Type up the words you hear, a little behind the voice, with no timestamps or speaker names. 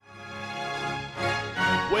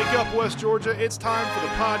Wake up, West Georgia. It's time for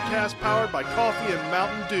the podcast powered by Coffee and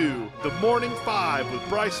Mountain Dew. The Morning Five with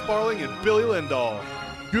Bryce Sparling and Billy Lindahl.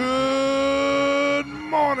 Good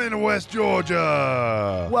morning, West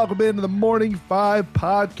Georgia. Welcome into the Morning Five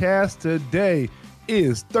podcast. Today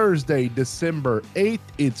is Thursday, December 8th.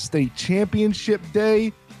 It's state championship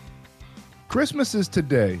day. Christmas is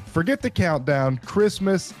today. Forget the countdown.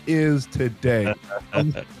 Christmas is today.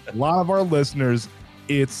 A lot of our listeners,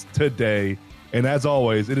 it's today. And as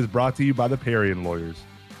always, it is brought to you by the Parian Lawyers.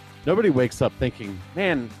 Nobody wakes up thinking,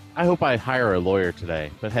 man, I hope I hire a lawyer today.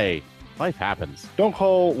 But hey, life happens. Don't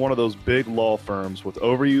call one of those big law firms with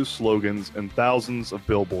overused slogans and thousands of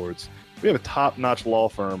billboards. We have a top-notch law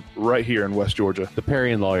firm right here in West Georgia. The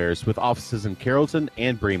Parian Lawyers, with offices in Carrollton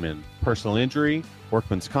and Bremen. Personal injury,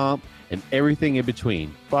 workman's comp, and everything in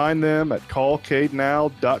between. Find them at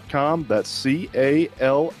callcadenow.com. That's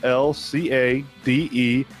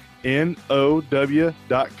CALLCADENOW.com.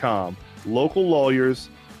 Local lawyers,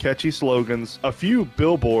 catchy slogans, a few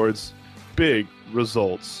billboards, big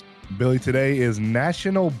results. Billy, today is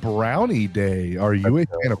National Brownie Day. Are you a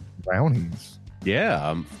fan of brownies?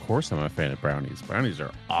 Yeah, of course I'm a fan of brownies. Brownies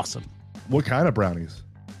are awesome. What kind of brownies?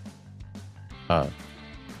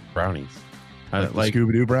 Brownies. Like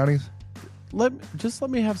Scooby-Doo brownies? Let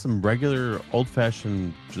me have some regular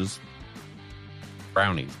old-fashioned just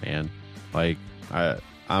brownies, man. Like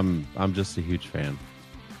I'm just a huge fan.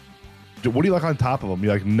 What do you like on top of them? You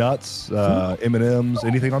like nuts, M&Ms,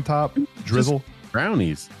 anything on top? Drizzle? Just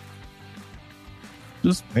brownies.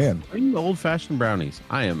 Just man, old-fashioned brownies.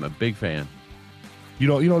 I am a big fan. You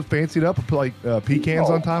don't fancy it up and put like pecans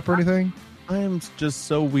on top or anything? I am just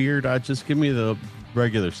so weird. I just give me the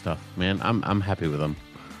regular stuff, man. I'm happy with them.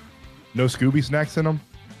 No Scooby snacks in them?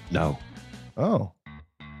 No. Oh,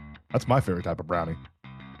 that's my favorite type of brownie.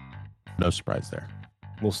 No surprise there.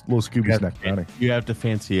 Little Scooby snack brownie. You have to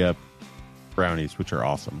fancy up brownies, which are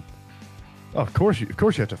awesome. Oh, of course you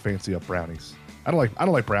have to fancy up brownies. I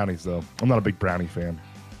don't like brownies though. I'm not a big brownie fan.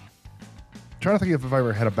 I'm trying to think if I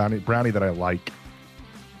ever had a brownie that I like.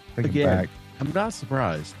 Thinking back, I'm not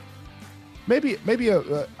surprised. Maybe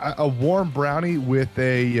a warm brownie with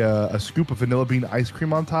a scoop of vanilla bean ice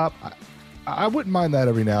cream on top. I wouldn't mind that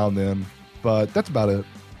every now and then, but that's about it.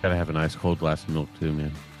 Gotta have a nice cold glass of milk too,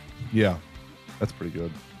 man. Yeah, that's pretty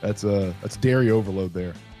good. That's dairy overload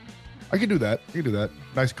there. I can do that.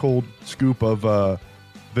 Nice cold scoop of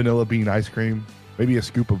vanilla bean ice cream. Maybe a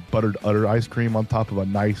scoop of buttered udder ice cream on top of a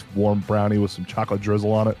nice warm brownie with some chocolate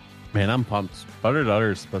drizzle on it. Man, I'm pumped. Buttered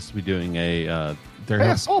Udder is supposed to be doing a.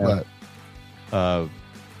 I saw that.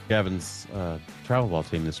 Gavin's travel ball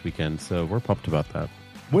team this weekend, so we're pumped about that.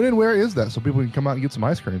 When and where is that so people can come out and get some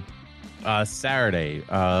ice cream? Saturday.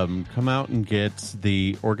 Come out and get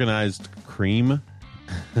the organized cream.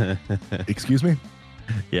 Excuse me?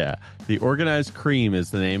 Yeah, the organized cream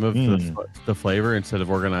is the name of the flavor instead of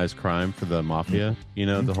organized crime for the mafia. You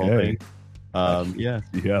know, the whole thing. Yeah.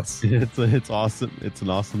 Yes. It's awesome. It's an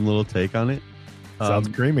awesome little take on it. Sounds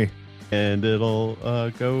creamy. And it'll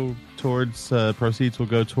go towards proceeds will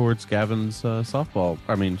go towards Gavin's travel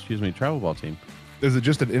ball team. Is it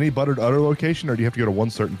just at any Buttered Udder location, or do you have to go to one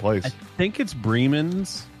certain place? I think it's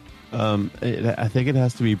Bremen's. I think it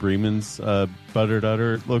has to be Bremen's Buttered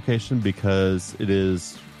Udder location because it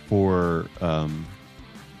is for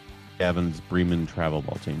Gavin's Bremen travel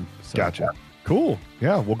ball team. So. Gotcha. Cool.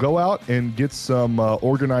 Yeah, we'll go out and get some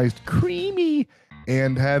organized creamy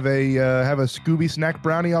and have a Scooby snack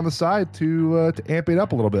brownie on the side to amp it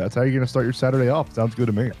up a little bit. That's how you're going to start your Saturday off. Sounds good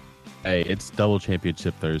to me. Hey, it's double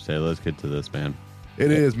championship Thursday. Let's get to this, man.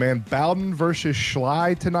 It is, man. Bowdon versus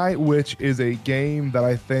Schley tonight, which is a game that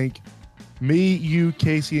I think me, you,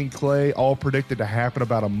 Casey, and Clay all predicted to happen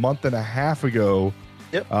about a month and a half ago.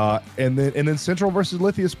 Yep. And then Central versus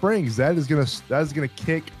Lithia Springs. That is gonna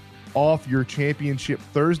kick off your championship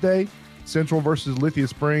Thursday. Central versus Lithia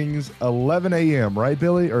Springs, 11 a.m. Right,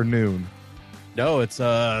 Billy, or noon? No, it's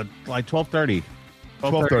like 12:30.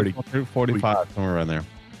 12:45, somewhere around there.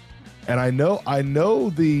 And I know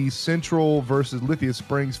the Central versus Lithia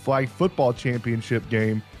Springs flag football championship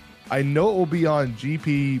game. I know it will be on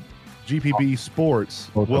GPB Sports.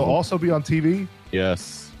 Will also be on TV.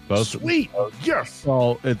 Yes, both. Sweet. Yes.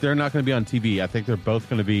 Well, they're not going to be on TV. I think they're both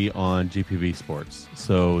going to be on GPB Sports.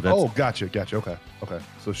 So that's. Oh, gotcha. Okay.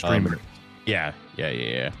 So streaming it. Yeah.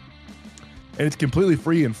 And it's completely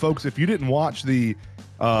free. And folks, if you didn't watch the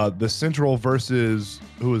Central versus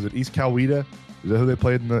who is it? East Coweta. Is that who they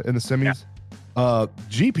played in the semis? Yeah.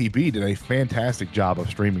 GPB did a fantastic job of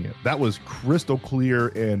streaming it. That was crystal clear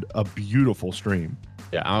and a beautiful stream.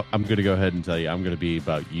 Yeah, I'm going to go ahead and tell you I'm going to be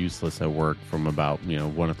about useless at work from about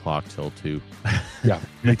 1 o'clock till 2. Yeah,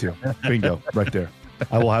 me too. Bingo, right there.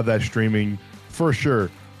 I will have that streaming for sure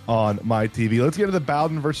on my TV. Let's get to the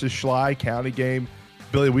Bowdon versus Schley County game.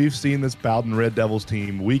 Billy, we've seen this Bowdon Red Devils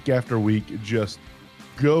team week after week just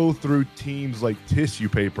go through teams like tissue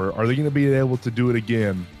paper. Are they going to be able to do it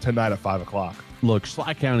again tonight at 5 o'clock? Look,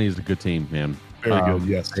 Schley County is a good team, man. Very good,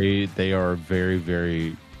 yes. They are very,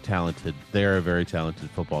 very talented. They are a very talented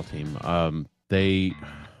football team. They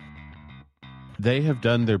have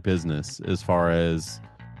done their business as far as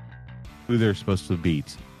who they're supposed to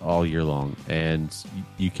beat all year long, and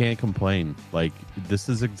you can't complain. Like, this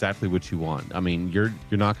is exactly what you want. I mean, you're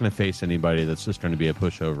not going to face anybody that's just going to be a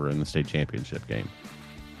pushover in the state championship game.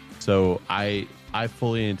 So I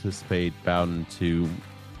fully anticipate Bowdon to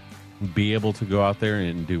be able to go out there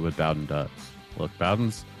and do what Bowdon does. Look,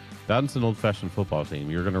 Bowdon's an old-fashioned football team.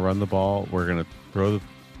 You're going to run the ball. We're going to throw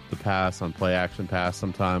the pass on play action pass.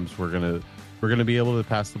 Sometimes we're going to be able to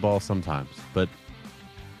pass the ball sometimes, but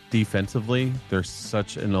defensively, they're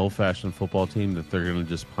such an old-fashioned football team that they're going to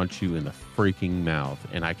just punch you in the freaking mouth.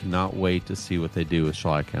 And I cannot wait to see what they do with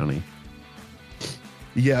Schley County.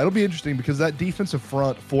 Yeah, it'll be interesting because that defensive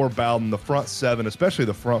front for Bowdon, the front seven, especially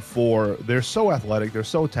the front four, they're so athletic, they're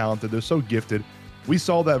so talented, they're so gifted. We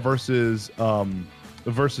saw that versus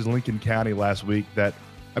Lincoln County last week. That,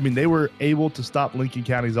 I mean, they were able to stop Lincoln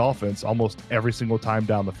County's offense almost every single time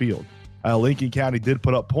down the field. Lincoln County did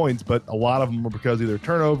put up points, but a lot of them were because either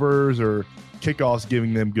turnovers or kickoffs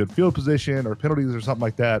giving them good field position or penalties or something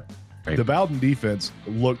like that. Right. The Bowdon defense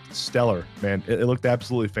looked stellar, man. It looked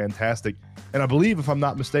absolutely fantastic. And I believe, if I'm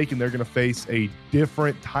not mistaken, they're going to face a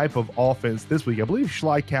different type of offense this week. I believe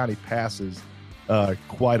Schley County passes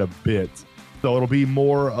quite a bit. So it'll be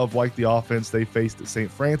more of like the offense they faced at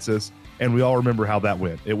St. Francis. And we all remember how that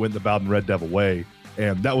went. It went the Bowdon Red Devil way.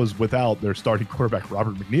 And that was without their starting quarterback,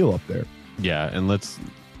 Robert McNeil, up there. Yeah, and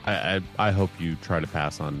I hope you try to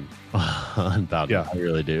pass on Bowdon. Yeah. I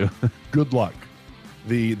really do. Good luck.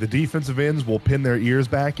 The defensive ends will pin their ears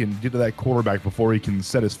back and get to that quarterback before he can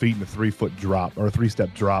set his feet in a 3-foot drop or a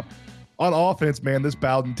 3-step drop. On offense, man, this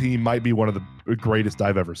Bowdon team might be one of the greatest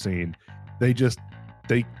I've ever seen. They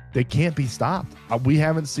can't be stopped. We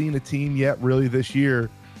haven't seen a team yet really this year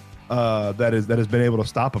that has been able to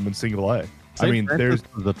stop them in single A. I mean, there's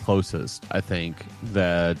the closest, I think,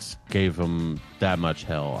 that gave them that much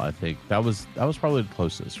hell. I think that was probably the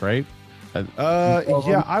closest, right?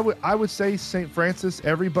 Yeah, I would say St. Francis.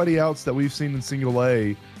 Everybody else that we've seen in single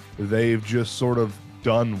A, they've just sort of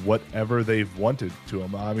done whatever they've wanted to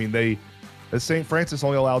them. I mean, St. Francis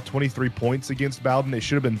only allowed 23 points against Bowdon. It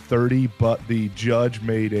should have been 30, but the judge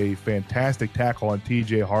made a fantastic tackle on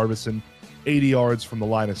TJ Harbison, 80 yards from the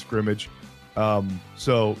line of scrimmage.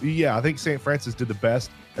 So yeah, I think St. Francis did the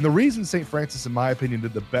best. And the reason St. Francis, in my opinion,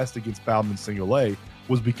 did the best against Bowdon in single A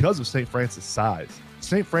was because of St. Francis' size.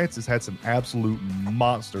 St. Francis had some absolute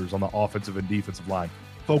monsters on the offensive and defensive line.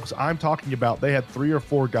 Folks, I'm talking about, they had 3 or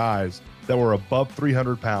 4 guys that were above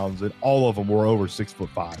 300 pounds, and all of them were over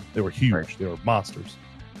 6'5". They were huge. Right. They were monsters.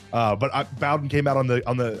 But Bowdon came out on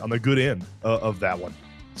the good end of that one.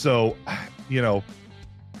 So,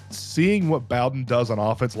 seeing what Bowdon does on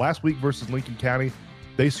offense last week versus Lincoln County,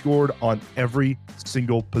 they scored on every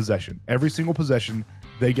single possession. Every single possession,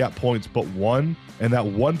 they got points, but one, and that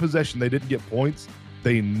one possession they didn't get points.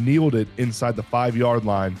 They kneeled it inside the 5-yard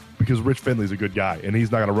line because Rich Finley's a good guy, and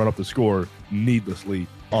he's not going to run up the score needlessly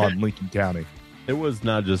on Lincoln County. It was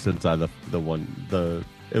not just inside the one.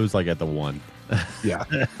 It was like at the 1. Yeah.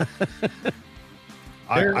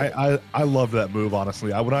 I love that move,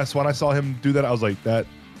 honestly. When I saw him do that, I was like,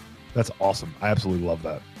 that's awesome. I absolutely love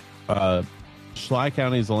that. Schley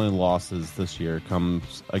County's only losses this year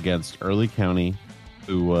comes against Early County,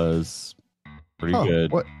 who was pretty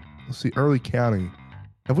good. What? Let's see, Early County.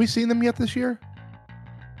 Have we seen them yet this year?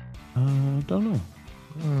 Don't know.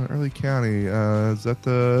 Early County. Is that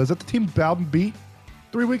the team Bowdon beat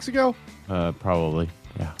 3 weeks ago? Probably.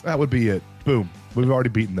 Yeah. That would be it. Boom. We've already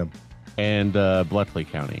beaten them. And Bletchley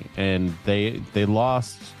County, and they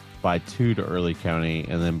lost by 2 to Early County,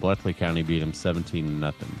 and then Bletchley County beat them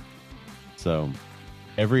 17-0. So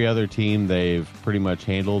every other team they've pretty much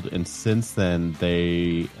handled, and since then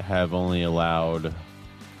they have only allowed,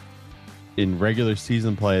 in regular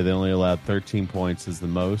season play, they only allowed 13 points is the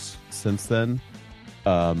most since then.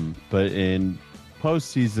 But in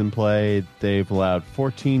postseason play, they've allowed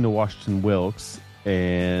 14 to Washington Wilkes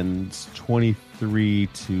and 23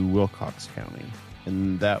 to Wilcox County,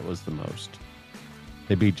 and that was the most.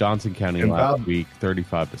 They beat Johnson County last week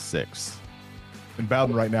 35-6. And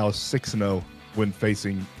Bowdon right now is 6-0 when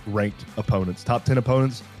facing ranked opponents. Top 10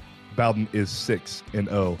 opponents, Bowdon is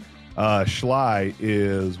 6-0. Schley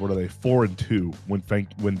is, 4-2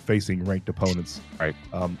 when facing ranked opponents. Right.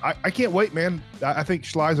 I can't wait, man. I think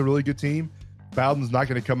Schley's a really good team. Bowdon's not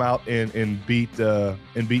going to come out and beat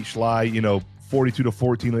Schley,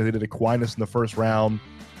 42-14 like they did Aquinas in the first round,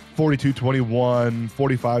 42-21,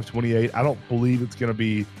 45-28. I don't believe it's going to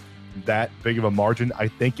be that big of a margin. I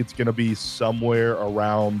think it's going to be somewhere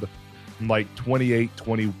around like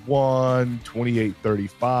 28-21,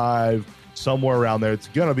 28-35, somewhere around there. It's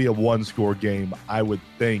going to be a one-score game, I would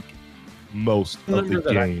think, most of the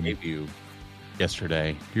that game. I gave you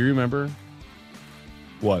yesterday. Do you remember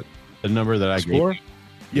What? the number that I Score? gave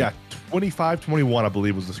you? Yeah, 25-21, I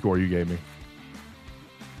believe, was the score you gave me.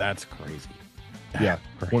 That's crazy. Yeah,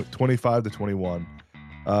 25-21.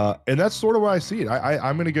 And that's sort of where I see it.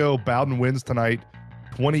 I'm going to go Bowdon wins tonight,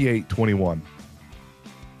 28-21.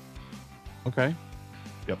 Okay.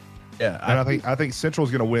 Yep. Yeah, And I think Central's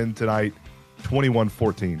going to win tonight,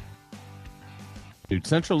 21-14. dude,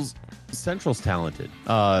 Central's talented.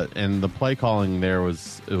 And the play calling there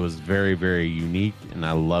was very, very unique, and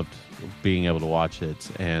I loved being able to watch it.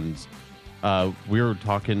 And we were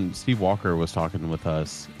talking, Steve Walker was talking with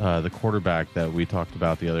us, the quarterback that we talked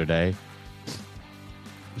about the other day.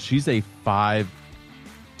 She's a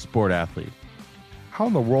 5-sport athlete. How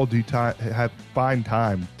in the world do you find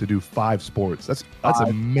time to do 5 sports? That's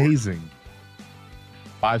amazing.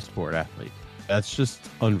 5-sport athlete. That's just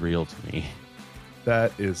unreal to me.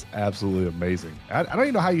 That is absolutely amazing. I don't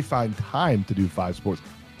even know how you find time to do 5 sports.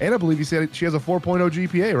 And I believe you said she has a 4.0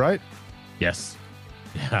 GPA, right? Yes.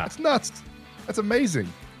 Yeah. That's nuts. That's amazing.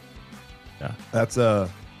 Yeah. That's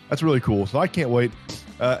really cool. So I can't wait.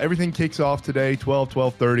 Everything kicks off today,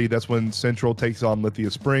 12:30. That's when Central takes on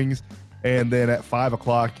Lithia Springs. And then at 5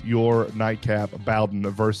 o'clock, your nightcap, Bowdon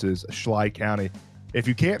versus Schley County. If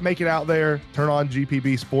you can't make it out there, turn on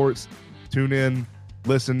GPB Sports, tune in,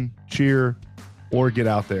 listen, cheer, or get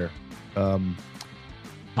out there.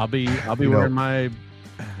 I'll be wearing my,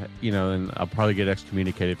 and I'll probably get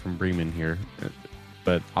excommunicated from Bremen here,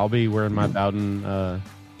 but I'll be wearing my Bowdon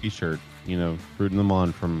t-shirt, rooting them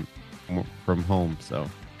on from home. So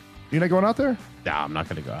You're not going out there? nah, I'm not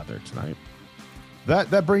going to go out there tonight.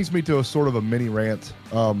 That brings me to a sort of a mini rant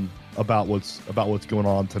about what's going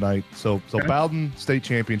on tonight. So Okay. Bowdon State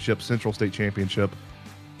Championship, Central State Championship.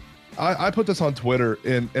 I put this on Twitter,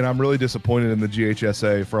 and I'm really disappointed in the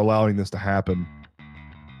GHSA for allowing this to happen.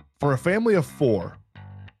 For a family of 4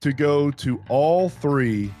 to go to all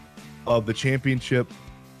 3 of the championship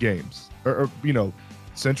games, or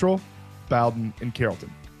Central, Bowdon, and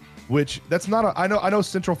Carrollton. Which that's not I know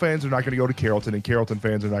Central fans are not going to go to Carrollton, and Carrollton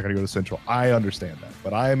fans are not going to go to Central. I understand that,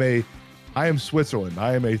 but I am Switzerland.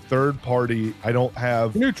 I am a third party. I don't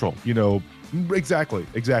have Neutral. Exactly.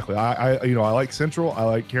 I like Central. I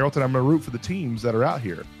like Carrollton. I'm going to root for the teams that are out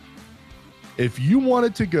here. If you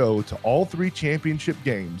wanted to go to all 3 championship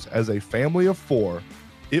games as a family of 4,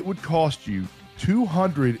 it would cost you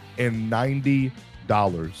 $290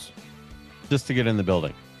 Just to get in the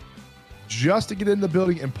building. just to get in the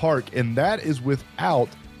building and park, and that is without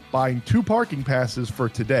buying 2 parking passes for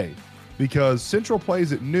today, because Central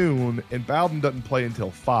plays at noon and Bowdon doesn't play until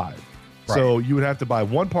 5. Right. So you would have to buy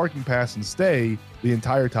 1 parking pass and stay the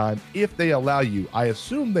entire time if they allow you. I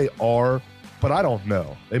assume they are, but I don't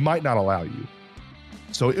know. They might not allow you.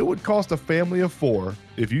 So it would cost a family of 4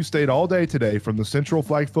 if you stayed all day today from the Central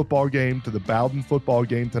flag football game to the Bowdon football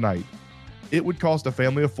game tonight. It would cost a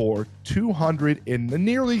family of 4 $200 and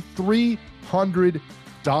nearly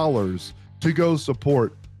 $300 to go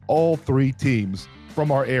support all 3 teams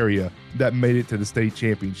from our area that made it to the state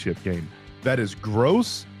championship game. That is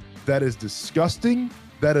gross. That is disgusting.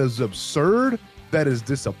 That is absurd. That is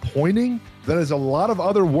disappointing. That is a lot of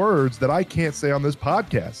other words that I can't say on this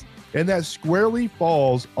podcast. And that squarely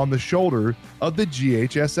falls on the shoulder of the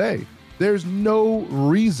GHSA. There's no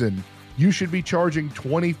reason you should be charging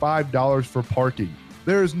 $25 for parking.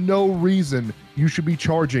 There's no reason you should be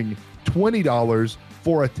charging $20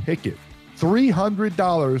 for a ticket.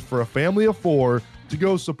 $300 for a family of 4 to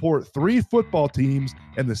go support 3 football teams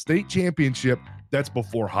in the state championship. That's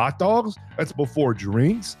before hot dogs. That's before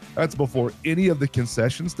drinks. That's before any of the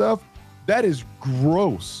concession stuff. That is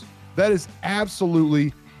gross. That is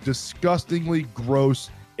absolutely disgustingly gross.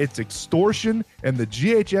 It's extortion, and the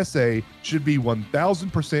GHSA should be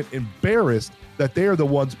 1,000% embarrassed that they are the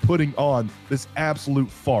ones putting on this absolute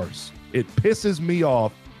farce. It pisses me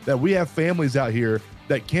off that we have families out here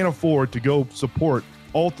that can't afford to go support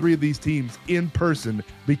all 3 of these teams in person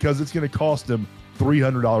because it's going to cost them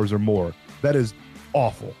 $300 or more. That is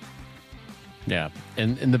awful. Yeah.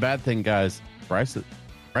 And the bad thing, guys,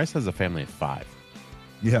 Bryce has a family of 5.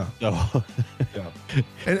 Yeah. So Yeah.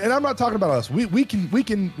 And I'm not talking about us. We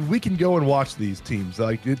can go and watch these teams.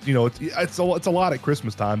 Like it's a lot at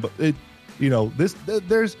Christmas time, but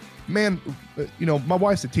there's my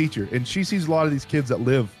wife's a teacher and she sees a lot of these kids that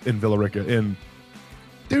live in Villa Rica, and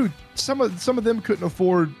dude, some of them couldn't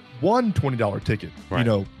afford one $20 ticket,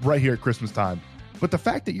 right. Right here at Christmas time. But the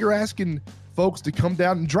fact that you're asking folks to come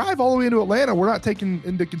down and drive all the way into Atlanta, we're not taking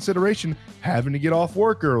into consideration having to get off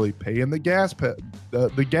work early, paying the gas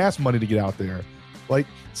money to get out there. Like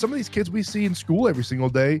some of these kids we see in school every single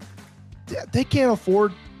day, they can't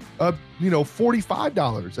afford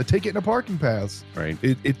 $45 a ticket and a parking pass. Right.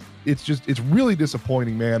 It's really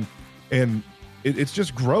disappointing, man. And it's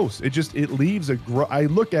just gross. It leaves I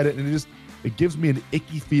look at it and it gives me an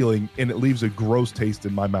icky feeling, and it leaves a gross taste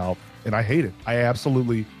in my mouth, and I hate it. I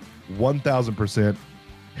absolutely 1000%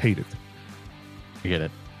 hate it. I get it,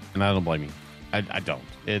 and I don't blame you. I don't.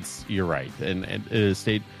 You're right, and it is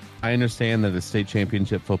state. I understand that it's state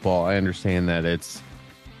championship football. I understand that it's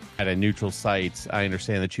at a neutral site. I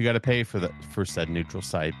understand that you got to pay for said neutral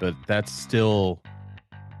site, but that's still.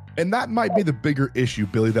 And that might be the bigger issue,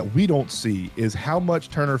 Billy, that we don't see is how much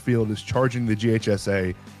Turner Field is charging the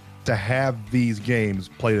GHSA to have these games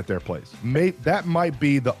played at their place. That might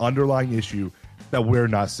be the underlying issue that we're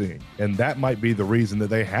not seeing. And that might be the reason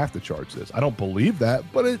that they have to charge this. I don't believe that,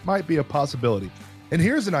 but it might be a possibility. And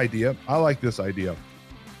here's an idea. I like this idea.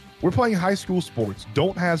 We're playing high school sports.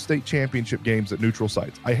 Don't have state championship games at neutral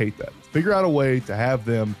sites. I hate that. Figure out a way to have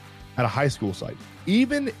them at a high school site.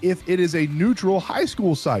 Even if it is a neutral high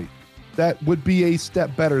school site, that would be a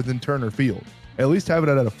step better than Turner Field. At least have it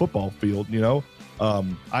at a football field,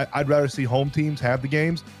 I'd rather see home teams have the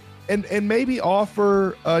games and maybe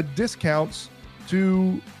offer discounts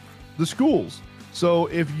to the schools. So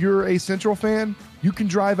if you're a Central fan, you can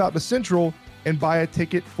drive out to Central and buy a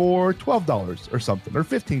ticket for $12 or something, or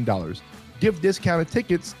 $15. Give discounted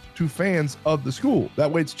tickets to fans of the school.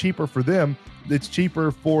 That way it's cheaper for them. It's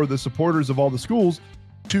cheaper for the supporters of all the schools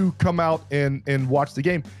to come out and watch the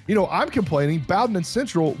game. I'm complaining. Bowdon and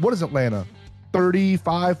Central, what is Atlanta?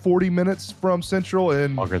 35, 40 minutes from Central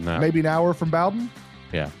and maybe an hour from Bowdon?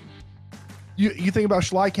 Yeah. You think about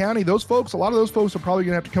Schley County, a lot of those folks are probably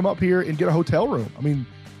going to have to come up here and get a hotel room. I mean,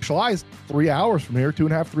 Schley is 3 hours from here,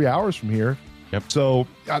 2.5, 3 hours from here. Yep. So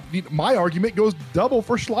my argument goes double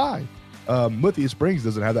for Schley. Lithia Springs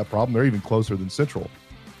doesn't have that problem. They're even closer than Central.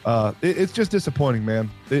 It's just disappointing, man.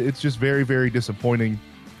 It's just very, very disappointing,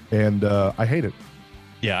 and I hate it.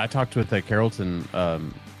 Yeah, I talked with a Carrollton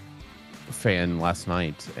fan last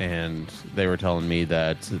night, and they were telling me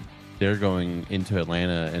that they're going into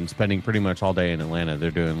Atlanta and spending pretty much all day in Atlanta. They're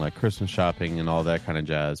doing like Christmas shopping and all that kind of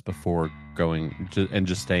jazz before going and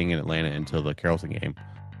just staying in Atlanta until the Carrollton game.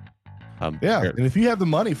 And if you have the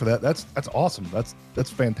money for that, that's awesome. That's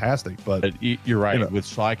fantastic. But you're right. With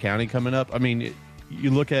Schley County coming up, I mean, you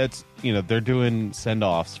look at, they're doing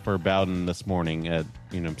send-offs for Bowdon this morning at,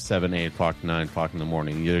 7, 8 o'clock, 9 o'clock in the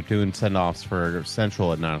morning. They're doing send-offs for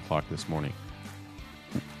Central at 9 o'clock this morning.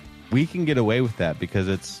 We can get away with that because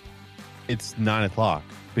it's 9 o'clock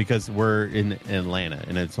because we're in Atlanta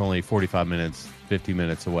and it's only 45 minutes, 50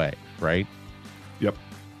 minutes away, right? Yep.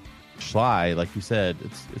 Schley, like you said,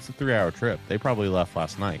 it's a 3-hour trip. They probably left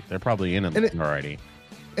last night. They're probably in it already.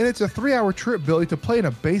 And it's a 3-hour trip, Billy, to play in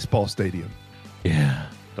a baseball stadium. Yeah.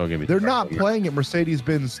 Don't get me They're not playing at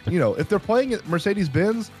Mercedes-Benz. If they're playing at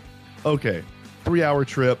Mercedes-Benz, okay, 3-hour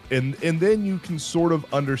trip. And then you can sort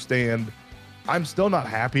of understand. I'm still not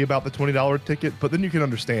happy about the $20 ticket, but then you can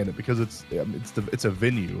understand it because it's a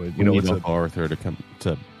venue. And, it's Arthur to come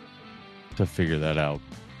to figure that out.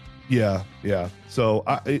 Yeah. So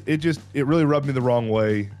it really rubbed me the wrong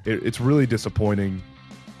way. It's really disappointing.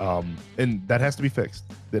 And that has to be fixed.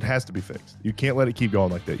 It has to be fixed. You can't let it keep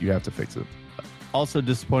going like that. You have to fix it. Also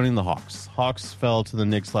disappointing the Hawks. Hawks fell to the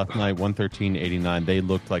Knicks last night, 113-89. They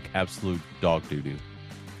looked like absolute dog doo-doo. It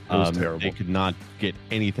was terrible. They could not get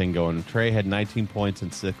anything going. Trey had 19 points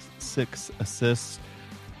and six assists.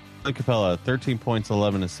 Capella, 13 points,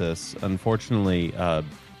 11 assists. Unfortunately,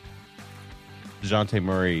 DeJounte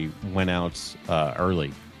Murray went out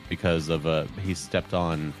early because of he stepped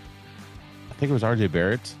on, I think it was RJ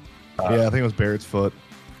Barrett. I think it was Barrett's foot.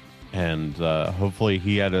 And hopefully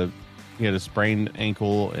he had a sprained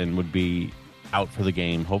ankle and would be out for the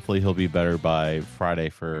game. Hopefully he'll be better by Friday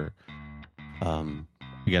for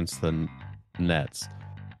against the Nets.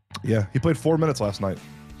 Yeah, he played 4 minutes last night.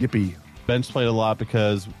 Yippee. Bench played a lot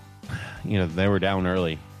because they were down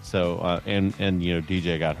early. So and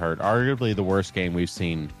DJ got hurt. Arguably the worst game we've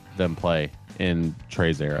seen them play in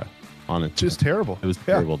Trey's era. Honestly, just terrible. It was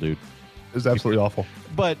terrible, dude. was absolutely awful.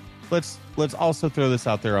 But let's also throw this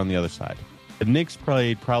out there on the other side. The Knicks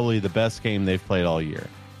played probably the best game they've played all year.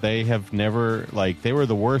 They have never they were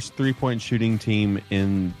the worst 3-point shooting team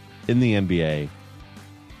in the NBA,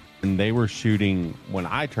 and they were shooting when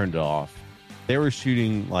I turned it off. They were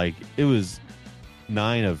shooting it was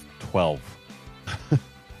 9 of 12.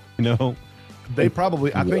 They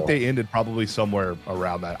probably. I think they ended probably somewhere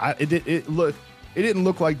around that. It didn't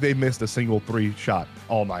look like they missed a single 3 shot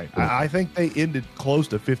all night. I think they ended close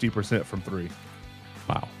to 50% from 3.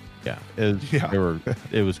 Wow. Yeah.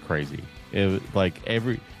 It was crazy. It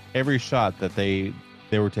was every shot that they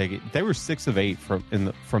were taking. They were 6 of 8 from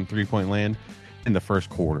 3-point land in the first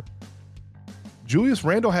quarter. Julius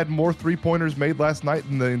Randle had more 3-pointers made last night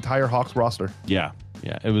than the entire Hawks roster. Yeah.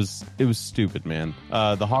 Yeah, it was stupid, man.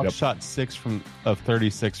 The Hawks shot 6 of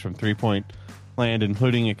 36 from 3-point land,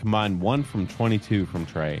 including a combined 1 from 22 from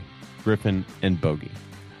Trey, Griffin, and Bogey.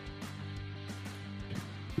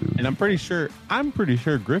 And I'm pretty sure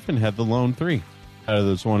Griffin had the lone 3 out of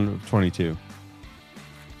those 1 of 22.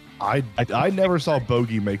 I never saw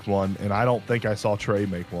Bogey make one, and I don't think I saw Trey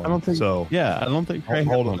make one. I don't think so. Yeah, I don't think Trey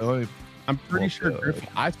hold on. I'm pretty sure Griffin.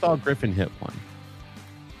 I saw Griffin hit one.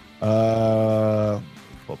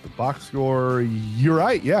 The box score. You're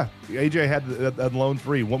right. Yeah, AJ had the lone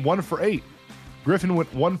 3. 1 for 8. Griffin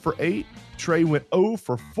went 1 for 8. Trey went 0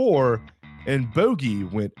 for 4, and Bogey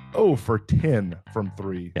went 0 for 10 from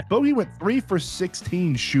 3. Yeah. Bogey went 3 for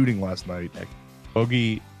 16 shooting last night.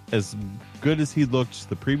 Bogey, as good as he looked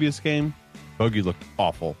the previous game, Bogey looked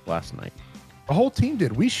awful last night. The whole team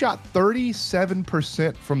did. We shot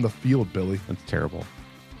 37% from the field, Billy. That's terrible.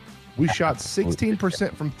 We shot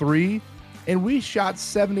 16% from 3, and we shot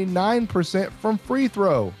 79% from free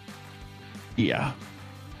throw. Yeah.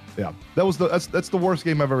 Yeah. That's the worst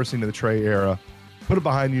game I've ever seen in the Trey era. Put it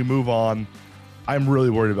behind you, move on. I'm really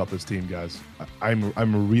worried about this team, guys.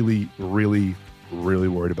 I'm really, really, really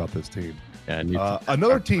worried about this team. Yeah,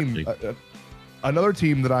 another team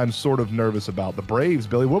that I'm sort of nervous about, the Braves,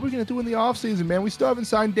 Billy. What are we going to do in the offseason, man? We still haven't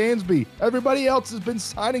signed Dansby. Everybody else has been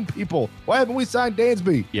signing people. Why haven't we signed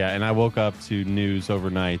Dansby? Yeah, and I woke up to news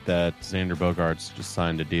overnight that Xander Bogaerts just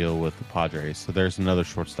signed a deal with the Padres. So there's another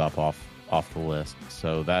shortstop off the list.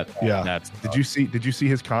 So that's Did you see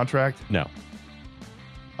his contract? No.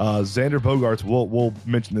 Xander Bogaerts, we'll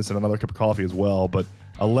mention this in another cup of coffee as well, but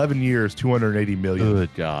 11 years, $280 million. Good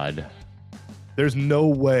God. There's no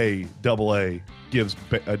way AA gives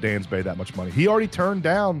Dansby that much money. He already turned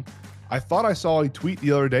down. I thought I saw a tweet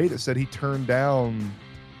the other day that said he turned down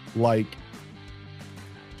like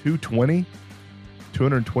 220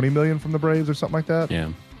 million from the Braves or something like that. Yeah.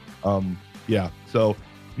 Yeah. So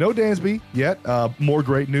no Dansby yet. More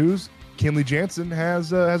great news. Kenley Jansen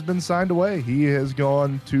has been signed away. He has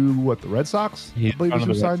gone to the Red Sox? I believe he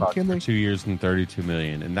was signed to Kenley. 2 years and $32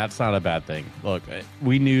 million, and that's not a bad thing. Look,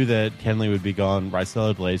 we knew that Kenley would be gone.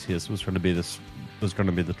 Raisel Iglesias was going to be the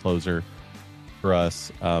closer for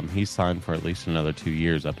us. He's signed for at least another 2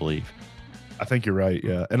 years, I believe. I think you're right.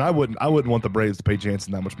 Yeah, and I wouldn't want the Braves to pay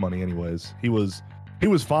Jansen that much money, anyways. He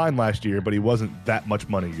was fine last year, but he wasn't that much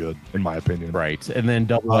money good, in my opinion. Right. And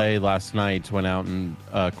then AA last night went out and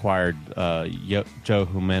acquired Joe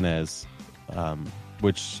Jimenez,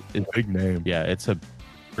 which is a big name. Yeah, it's a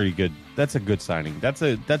pretty good. That's a good signing. That's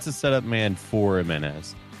a setup man for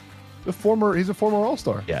Jimenez. He's a former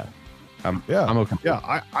All-Star. Yeah. I'm okay.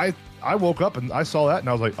 Yeah. I woke up and I saw that and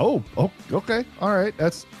I was like, oh, okay, all right.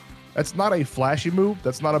 That's not a flashy move.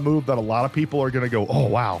 That's not a move that a lot of people are going to go, oh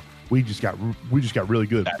wow. We just got really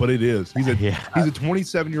good, but it is. He's a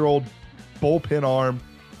 27-year-old bullpen arm.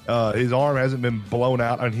 His arm hasn't been blown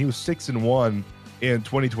out. I mean, he was 6-1 in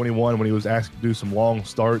 2021 when he was asked to do some long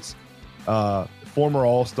starts. Former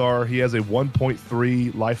All-Star. He has a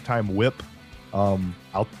 1.3 lifetime WHIP.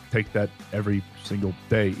 I'll take that every single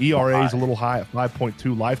day. ERA is a little high at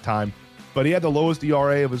 5.2 lifetime, but he had the lowest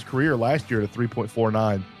ERA of his career last year at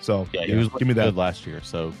 3.49. So yeah, he was give me that good last year.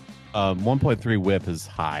 So. 1.3 WHIP is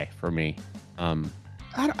high for me. I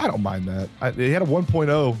don't mind that. He had a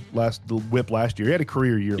 1.0 WHIP last year. He had a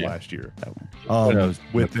career year last year.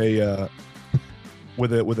 With a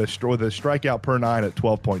strikeout per 9 at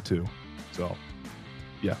 12.2. So,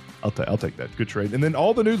 yeah, I'll take that. Good trade. And then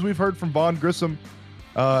all the news we've heard from Vaughn Grissom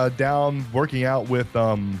down working out with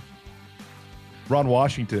Ron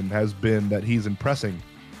Washington has been that he's impressing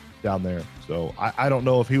down there. So I don't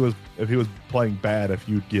know if he was playing bad, if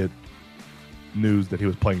you'd get news that he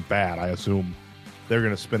was playing bad. I assume they're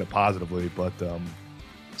going to spin it positively, but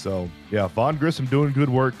so yeah, Vaughn Grissom doing good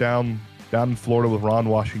work down in Florida with Ron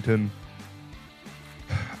Washington.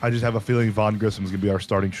 I just have a feeling Vaughn Grissom is going to be our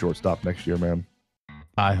starting shortstop next year, man.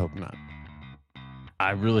 I hope not.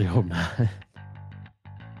 I really hope not.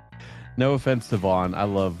 No offense to Vaughn. I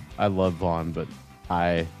love Vaughn, but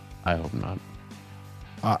I hope not.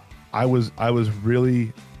 I was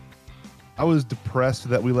depressed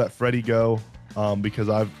that we let Freddie go because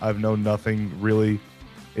I've known nothing really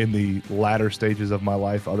in the latter stages of my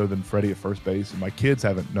life other than Freddie at first base, and my kids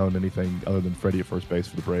haven't known anything other than Freddie at first base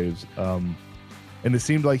for the Braves. And it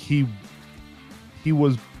seemed like he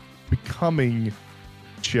was becoming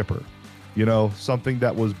chipper, something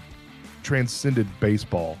that was transcended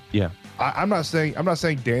baseball. Yeah. I'm not saying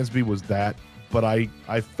Dansby was that, but I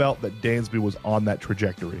felt that Dansby was on that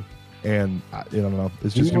trajectory, and I don't know.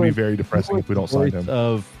 It's just going to be very depressing if we don't sign him.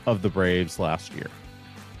 Of the Braves last year,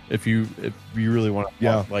 if you really want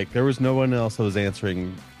to, like there was no one else that was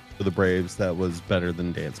answering for the Braves that was better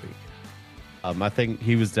than Dansby. I think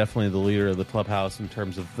he was definitely the leader of the clubhouse in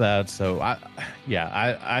terms of that. So I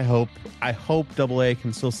hope AA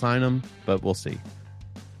can still sign him, but we'll see.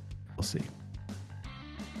 We'll see.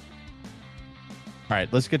 All right,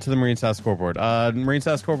 let's get to the Marine South Scoreboard. Marine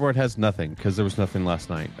South Scoreboard has nothing because there was nothing last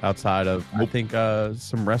night outside of, I think,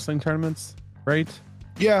 some wrestling tournaments, right?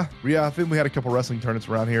 Yeah. I think we had a couple wrestling tournaments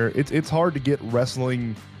around here. It's hard to get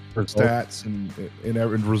wrestling stats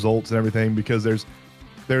and results and everything because there's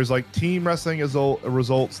like team wrestling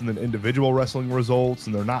results and then individual wrestling results,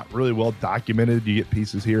 and they're not really well documented. You get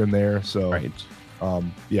pieces here and there. So, right.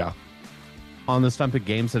 Yeah. On the Stump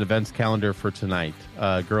games and events calendar for tonight,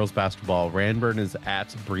 girls basketball, Ranburn is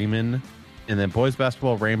at Bremen, and then boys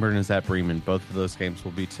basketball, Ranburn is at Bremen. Both of those games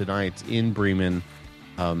will be tonight in Bremen.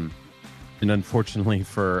 And unfortunately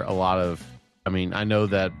for a lot of, I know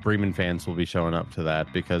that Bremen fans will be showing up to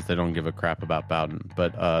that because they don't give a crap about Bowdon,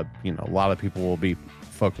 but a lot of people will be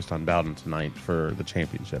focused on Bowdon tonight for the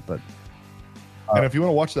championship. But and if you want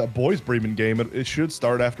to watch that boys Bremen game, it should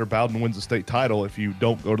start after Bowdon wins the state title. If you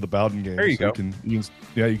don't go to the Bowdon game, there you go. You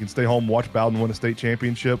can stay home, watch Bowdon win a state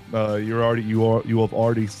championship. You have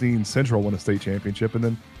already seen Central win a state championship, and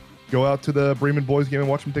then go out to the Bremen boys game and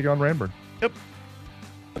watch them take on Ranburn. Yep,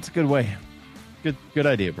 that's a good way. Good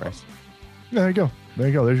idea, Bryce. Yeah, there you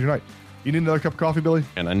go. There's your night. You need another cup of coffee, Billy?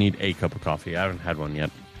 And I need a cup of coffee. I haven't had one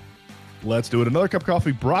yet. Let's do it. Another cup of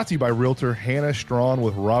coffee brought to you by Realtor Hannah Strawn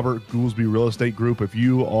with Robert Goolsby Real Estate Group. If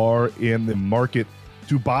you are in the market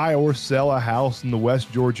to buy or sell a house in the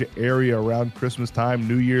West Georgia area around Christmas time,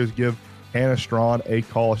 New Year's, give Hannah Strawn a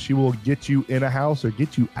call. She will get you in a house or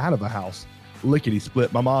get you out of a house. Lickety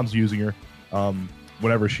split. My mom's using her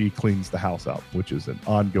whenever she cleans the house out, which is an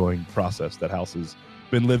ongoing process. That house has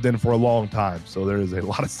been lived in for a long time, so there is a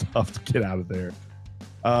lot of stuff to get out of there.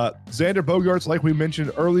 Xander Bogaerts, like we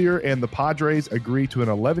mentioned earlier, and the Padres agree to an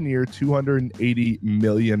 11-year, $280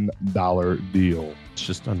 million deal. It's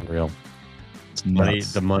just unreal. It's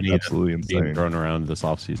nuts. The money absolutely that's insane. being thrown around this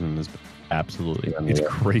offseason is absolutely unreal. It's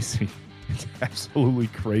crazy. It's absolutely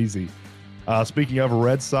crazy. Speaking of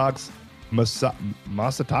Red Sox,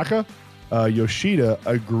 Masataka Yoshida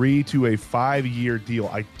agreed to a 5-year deal.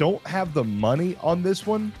 I don't have the money on this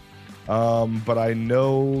one. But I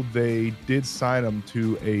know they did sign him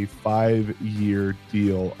to a 5-year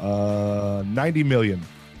deal. $90 million.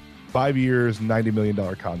 5 years, $90 million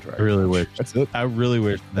contract. I really wish. That's it. I really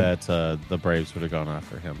wish that the Braves would have gone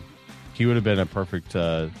after him. He would have been a perfect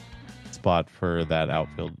spot for that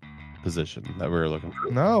outfield position that we were looking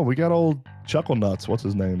for. No, we got old Chuckle Nuts. What's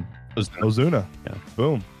his name? Ozuna. Yeah.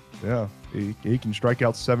 Boom. Yeah. He can strike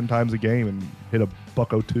out 7 times a game and hit a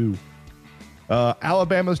 $102.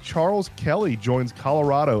 Alabama's Charles Kelly joins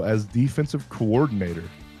Colorado as defensive coordinator.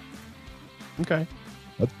 Okay.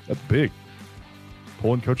 That's big.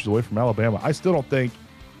 Pulling coaches away from Alabama. I still don't think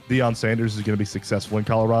Deion Sanders is going to be successful in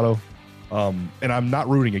Colorado. And I'm not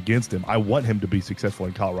rooting against him. I want him to be successful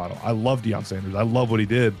in Colorado. I love Deion Sanders. I love what he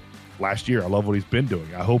did last year. I love what he's been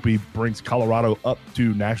doing. I hope he brings Colorado up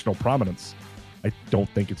to national prominence. I don't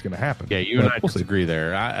think it's going to happen. Yeah, you and I disagree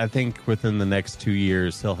there. I think within the next 2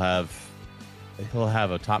 years, he'll have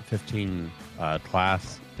a top 15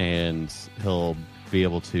 class, and he'll be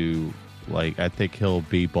able to, I think he'll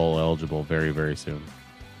be bowl eligible very, very soon.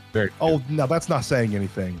 No, that's not saying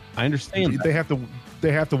anything. I understand. They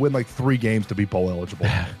have to win 3 games to be bowl eligible.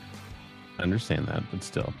 I understand that, but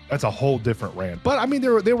still, that's a whole different rant. But I mean, they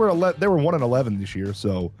were 1-11 this year,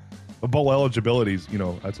 so bowl eligibilities,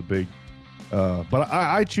 that's a big. But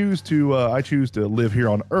I choose to live here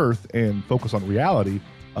on Earth and focus on reality.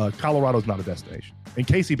 Colorado's not a destination, and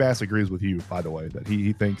Casey Bass agrees with you, by the way, that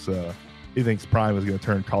he thinks Prime is going to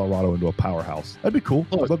turn Colorado into a powerhouse. That'd be cool.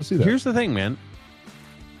 I'd love to see that. Here's the thing, man.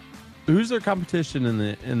 Who's their competition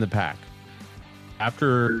in the pack?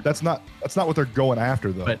 After That's not what they're going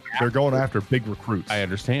after, though. But they're going after big recruits. I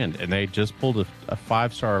understand, and they just pulled a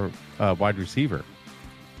 5-star wide receiver.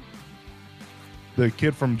 The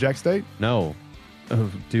kid from Jack State? No,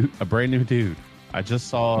 dude, a brand new dude. I just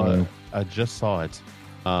saw it. I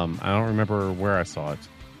don't remember where I saw it,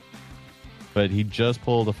 but he just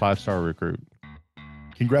pulled a 5-star recruit.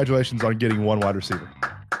 Congratulations on getting one wide receiver.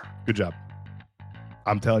 Good job.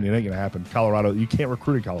 I'm telling you, it ain't going to happen. Colorado, you can't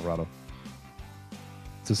recruit in Colorado.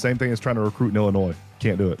 It's the same thing as trying to recruit in Illinois.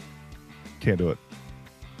 Can't do it.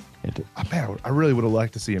 Oh, man, I really would have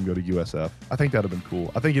liked to see him go to USF. I think that would have been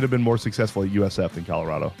cool. I think he'd have been more successful at USF than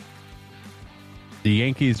Colorado. The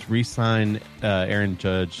Yankees re-signed Aaron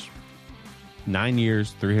Judge 9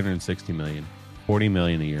 years, $360 million, $40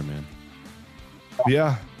 million a year, man.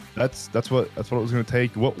 Yeah, that's what it was going to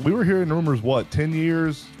take. What we were hearing rumors, 10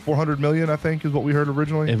 years, $400 million, I think, is what we heard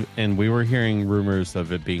originally. And we were hearing rumors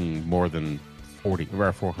of it being more than 40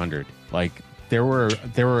 or 400. Like there were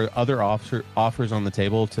other offers on the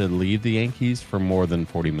table to leave the Yankees for more than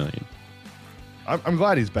 $40 million. I'm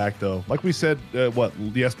glad he's back, though. Like we said,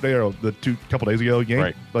 yesterday or the couple days ago,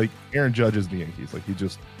 Right. Like Aaron Judge is the Yankees. Like he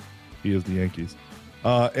is the Yankees.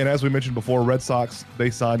 And as we mentioned before, Red Sox, they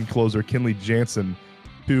signed closer Kenley Jansen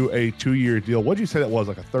to a 2-year deal. What did you say that was?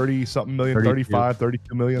 Like a 30-something million, 32. 35,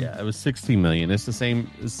 32 million? Yeah, it was $60 million. It's the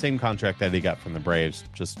same contract that he got from the Braves,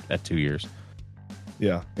 just at 2 years.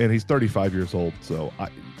 Yeah, and he's 35 years old. So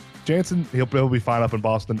Jansen, he'll be fine up in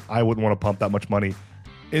Boston. I wouldn't want to pump that much money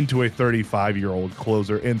into a 35-year-old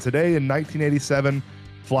closer. And today in 1987,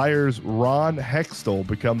 Flyers' Ron Hextall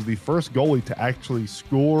becomes the first goalie to actually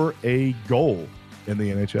score a goal in the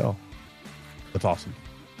NHL. That's awesome.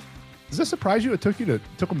 Does this surprise you? It took him to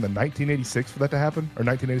 1986 for that to happen, or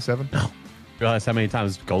 1987? No. Realize how many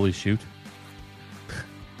times goalies shoot?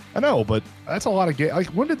 I know, but that's a lot of games. Like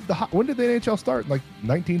when did the NHL start? Like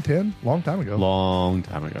 1910, long time ago. Long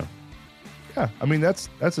time ago. Yeah, I mean that's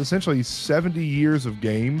essentially 70 years of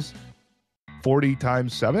games, 40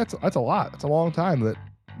 times 7. That's a lot. That's a long time that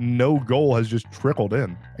no goal has just trickled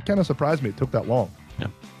in. It kind of surprised me it took that long. Yeah.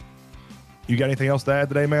 You got anything else to add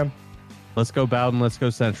today, man? Let's go Bowdon. Let's go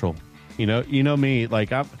Central. You know me.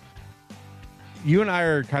 Like you and I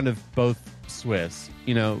are kind of both Swiss.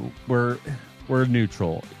 You know, we're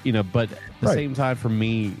neutral. You know, but at the Right. same time, for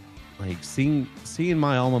me, like seeing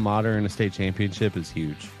my alma mater in a state championship is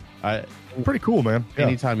huge. Pretty cool, man. Yeah.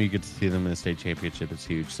 Anytime you get to see them in a state championship, it's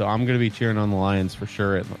huge. So I'm going to be cheering on the Lions for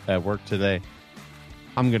sure at work today.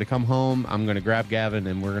 I'm going to come home. I'm going to grab Gavin,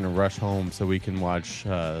 and we're going to rush home so we can watch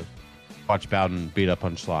Bowdon beat up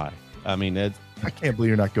on Schley. I mean, I can't believe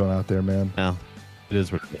you're not going out there, man. no, it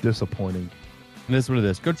is what it is. Disappointing. It is what it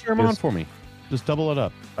is. Go cheer them on for me. Just double it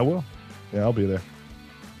up. I will. Yeah, I'll be there.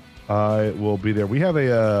 I will be there. We have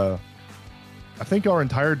I think our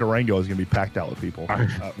entire Durango is going to be packed out with people. I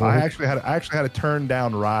actually had to turn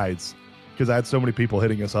down rides because I had so many people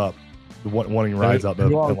hitting us up, wanting rides out to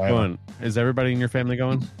Atlanta. Going? Is everybody in your family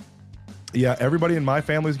going? Yeah, everybody in my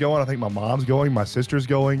family's going. I think my mom's going. My sister's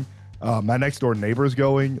going. My next door neighbor's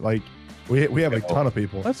going. Like we have a ton of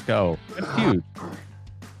people. Let's go. That's huge.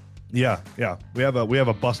 Yeah. We have a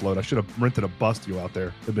busload. I should have rented a bus to go out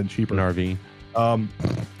there. It'd been cheaper. An RV.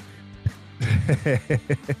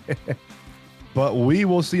 But we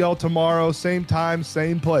will see y'all tomorrow, same time,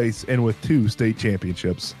 same place, and with 2 state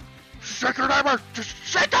championships. Shake your neighbors! Just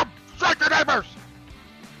shake them! Shake your neighbors!